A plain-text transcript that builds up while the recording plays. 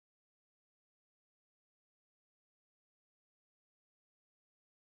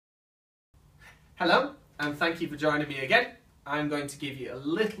Hello, and thank you for joining me again. I'm going to give you a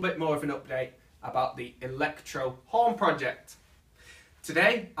little bit more of an update about the ElectroHorn Project.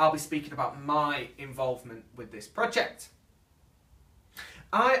 Today, I'll be speaking about my involvement with this project.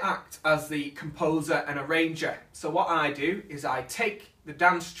 I act as the composer and arranger. So what I do is I take the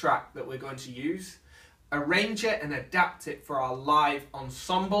dance track that we're going to use, arrange it and adapt it for our live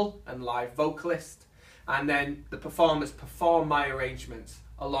ensemble and live vocalist, and then the performers perform my arrangements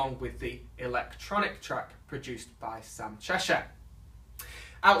along with the electronic track produced by Cheshire.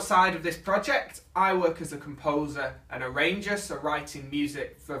 Outside of this project, I work as a composer and arranger, so writing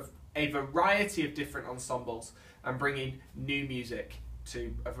music for a variety of different ensembles and bringing new music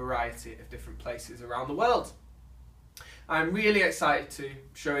to a variety of different places around the world. I'm really excited to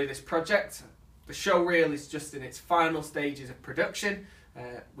show you this project. The showreel is just in its final stages of production,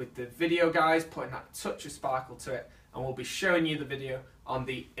 with the video guys putting that touch of sparkle to it, and we'll be showing you the video on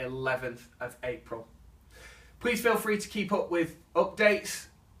the 11th of April. Please feel free to keep up with updates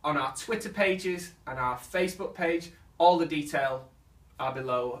on our Twitter pages and our Facebook page. All the detail are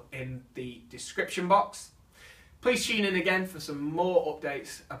below in the description box. Please tune in again for some more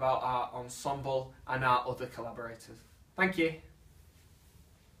updates about our ensemble and our other collaborators. Thank you.